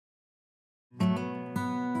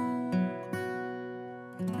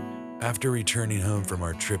After returning home from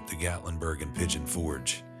our trip to Gatlinburg and Pigeon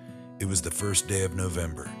Forge, it was the first day of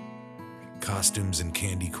November. Costumes and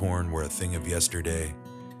candy corn were a thing of yesterday,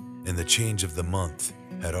 and the change of the month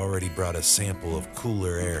had already brought a sample of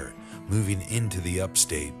cooler air moving into the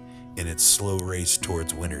upstate in its slow race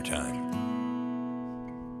towards wintertime.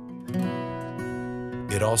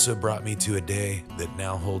 It also brought me to a day that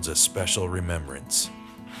now holds a special remembrance,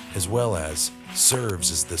 as well as serves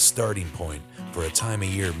as the starting point for a time of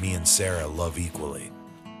year me and Sarah love equally.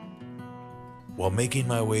 While making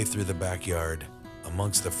my way through the backyard,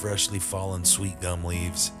 amongst the freshly fallen sweet gum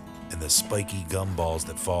leaves and the spiky gum balls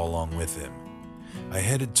that fall along with them, I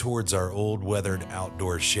headed towards our old weathered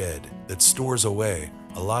outdoor shed that stores away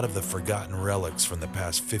a lot of the forgotten relics from the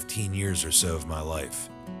past 15 years or so of my life,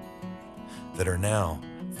 that are now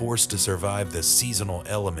forced to survive the seasonal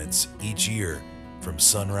elements each year from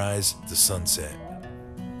sunrise to sunset.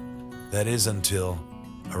 That is until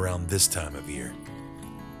around this time of year.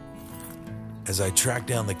 As I tracked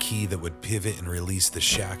down the key that would pivot and release the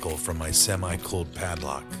shackle from my semi-cold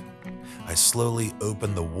padlock, I slowly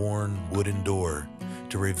opened the worn wooden door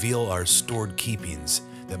to reveal our stored keepings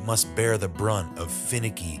that must bear the brunt of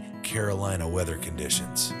finicky Carolina weather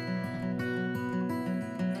conditions.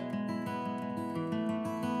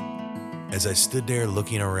 As I stood there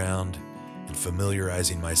looking around and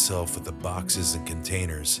familiarizing myself with the boxes and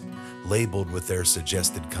containers labeled with their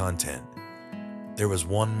suggested content, there was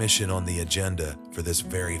one mission on the agenda for this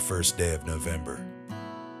very first day of November.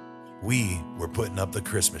 We were putting up the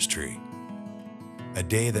Christmas tree, a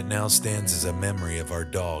day that now stands as a memory of our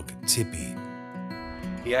dog, Tippy.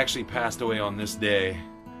 He actually passed away on this day,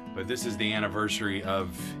 but this is the anniversary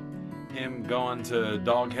of him going to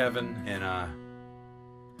dog heaven, and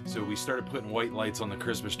so we started putting white lights on the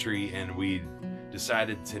Christmas tree, and we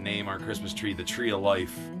decided to name our Christmas tree the Tree of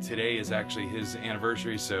Life. Today is actually his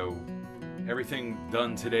anniversary, so everything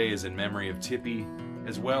done today is in memory of Tippy,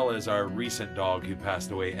 as well as our recent dog who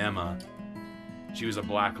passed away, Emma. She was a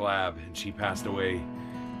black lab, and she passed away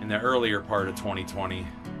in the earlier part of 2020.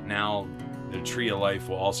 Now the Tree of Life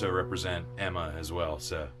will also represent Emma as well.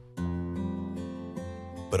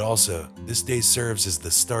 But also, this day serves as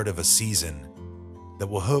the start of a season that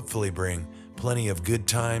will hopefully bring plenty of good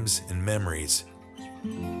times and memories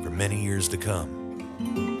for many years to come.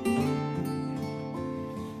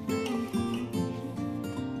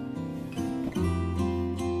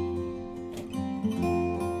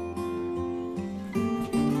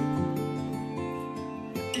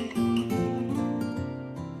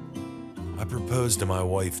 I proposed to my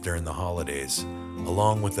wife during the holidays,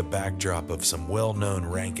 along with the backdrop of some well-known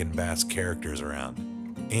Rankin Bass characters around,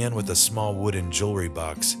 and with a small wooden jewelry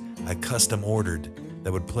box I custom ordered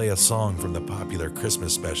that would play a song from the popular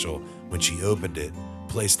Christmas special when she opened it,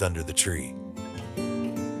 placed under the tree.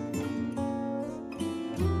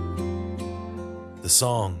 The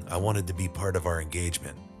song I wanted to be part of our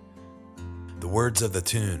engagement. The words of the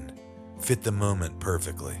tune fit the moment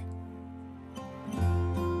perfectly.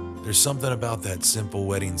 There's something about that simple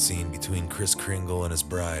wedding scene between Kris Kringle and his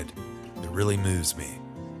bride that really moves me.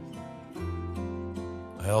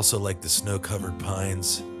 I also like the snow-covered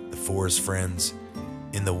pines, the forest friends,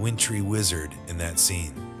 and the wintry wizard in that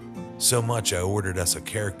scene. So much I ordered us a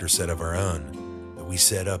character set of our own that we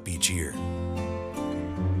set up each year.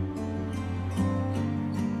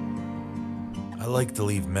 I like to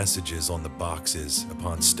leave messages on the boxes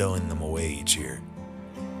upon stowing them away each year.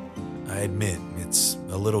 I admit it's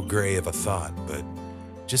a little gray of a thought, but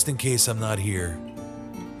just in case I'm not here,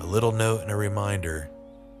 a little note and a reminder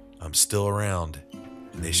I'm still around,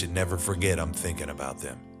 and they should never forget I'm thinking about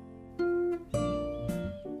them.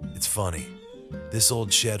 It's funny, this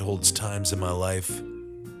old shed holds times in my life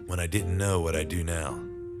when I didn't know what I do now.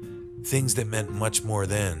 Things that meant much more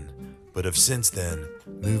then, but have since then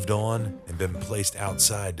moved on and been placed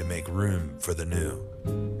outside to make room for the new.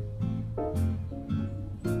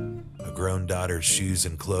 A grown daughter's shoes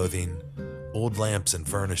and clothing, old lamps and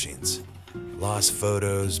furnishings, lost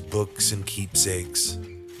photos, books and keepsakes,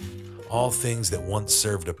 all things that once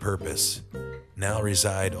served a purpose now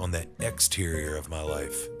reside on the exterior of my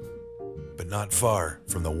life, but not far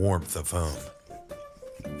from the warmth of home.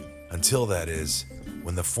 Until that is,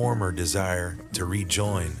 when the former desire to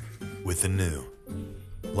rejoin with the new,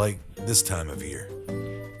 like this time of year.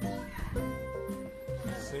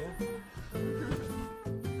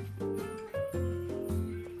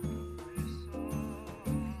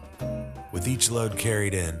 With each load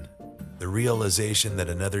carried in, the realization that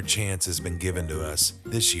another chance has been given to us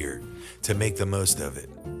this year to make the most of it.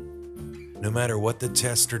 No matter what the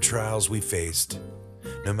tests or trials we faced,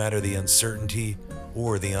 no matter the uncertainty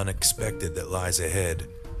or the unexpected that lies ahead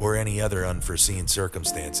or any other unforeseen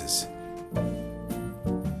circumstances.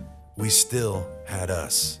 We still had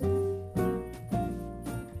us.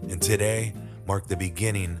 And today marked the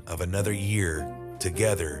beginning of another year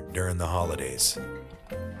together during the holidays.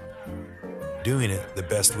 Doing it the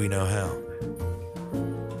best we know how.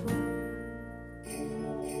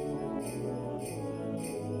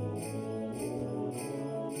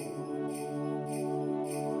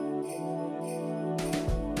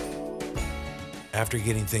 After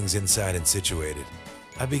getting things inside and situated,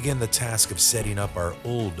 I began the task of setting up our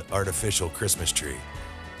old artificial Christmas tree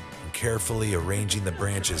and carefully arranging the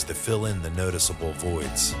branches to fill in the noticeable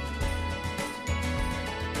voids.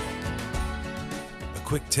 A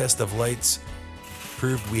quick test of lights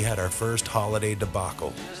proved we had our first holiday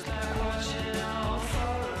debacle.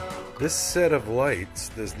 This set of lights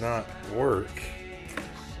does not work,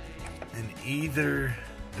 and either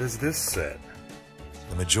does this set.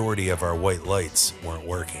 The majority of our white lights weren't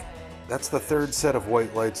working. That's the third set of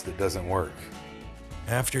white lights that doesn't work.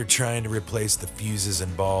 After trying to replace the fuses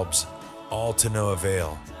and bulbs, all to no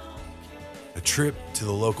avail, a trip to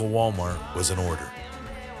the local Walmart was in order.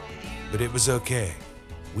 But it was okay.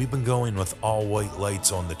 We've been going with all white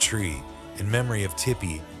lights on the tree in memory of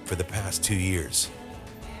Tippy for the past 2 years.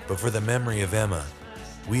 But for the memory of Emma,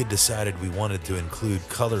 we had decided we wanted to include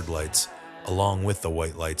colored lights along with the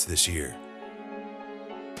white lights this year.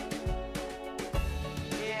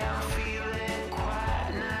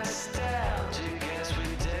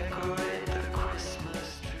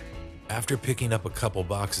 After picking up a couple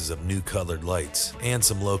boxes of new colored lights and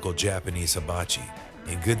some local Japanese hibachi,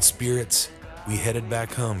 in good spirits, we headed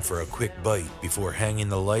back home for a quick bite before hanging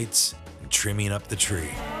the lights and trimming up the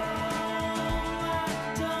tree.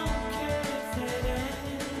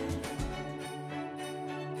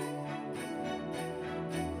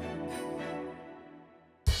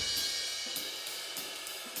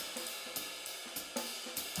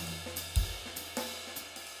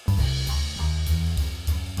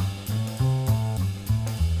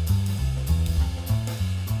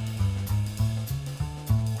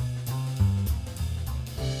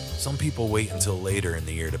 Some people wait until later in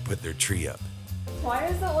the year to put their tree up. Why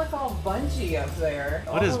does it look all bunchy up there?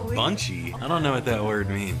 What is bunchy? I don't know what that word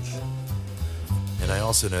means. And I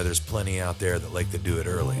also know there's plenty out there that like to do it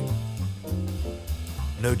early.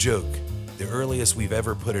 No joke, the earliest we've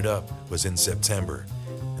ever put it up was in September,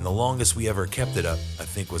 and the longest we ever kept it up, I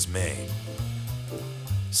think, was May.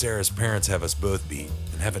 Sarah's parents have us both beat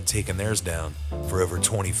and haven't taken theirs down for over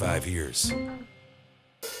 25 years.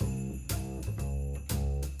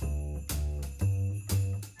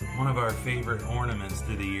 One of our favorite ornaments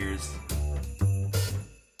through the years.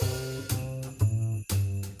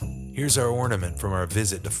 Here's our ornament from our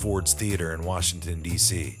visit to Ford's Theater in Washington,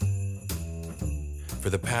 D.C.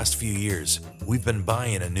 For the past few years, we've been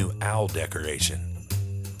buying a new owl decoration.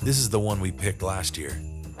 This is the one we picked last year.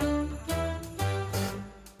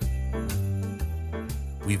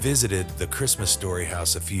 We visited the Christmas Story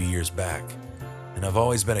house a few years back, and I've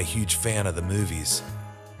always been a huge fan of the movies,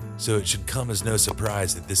 so it should come as no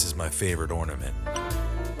surprise that this is my favorite ornament.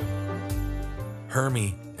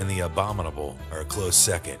 Hermie and the Abominable are a close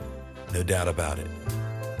second, no doubt about it.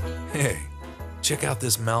 Hey, check out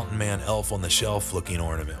this mountain man elf on the shelf looking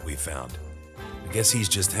ornament we found. I guess he's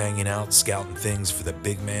just hanging out scouting things for the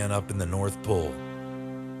big man up in the North Pole.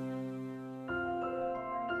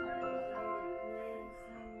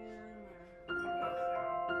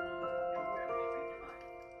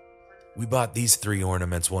 We bought these 3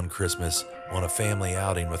 ornaments one Christmas on a family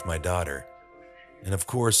outing with my daughter, and of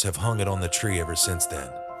course have hung it on the tree ever since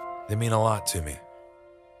then. They mean a lot to me.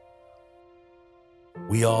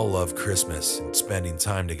 We all love Christmas and spending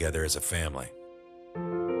time together as a family.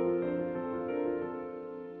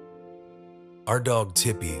 Our dog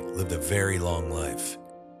Tippy lived a very long life,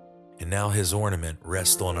 and now his ornament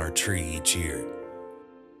rests on our tree each year.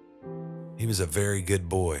 He was a very good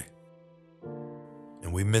boy,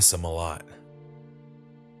 and we miss him a lot.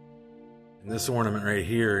 And this ornament right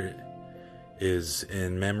here is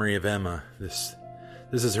in memory of Emma. This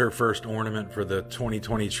is her first ornament for the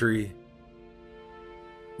 2020 tree.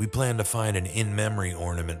 We plan to find an in-memory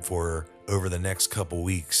ornament for her over the next couple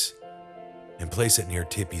weeks and place it near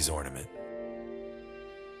Tippy's ornament.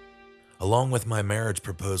 Along with my marriage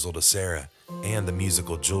proposal to Sarah and the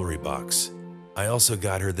musical jewelry box, I also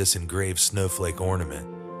got her this engraved snowflake ornament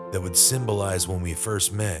that would symbolize when we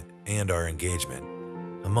first met and our engagement,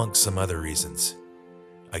 amongst some other reasons.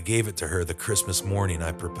 I gave it to her the Christmas morning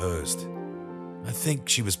I proposed. I think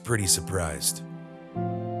she was pretty surprised.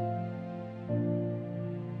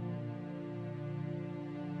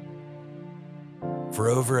 For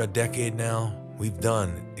over a decade now, we've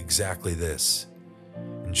done exactly this.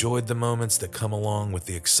 Enjoyed the moments that come along with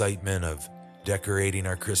the excitement of decorating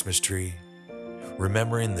our Christmas tree,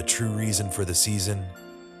 remembering the true reason for the season,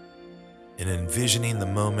 and envisioning the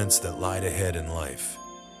moments that lie ahead in life,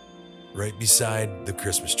 right beside the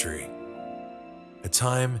Christmas tree. A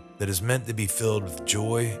time that is meant to be filled with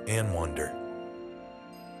joy and wonder.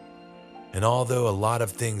 And although a lot of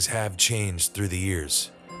things have changed through the years,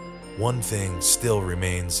 one thing still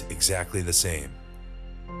remains exactly the same.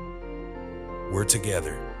 We're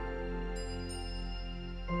together.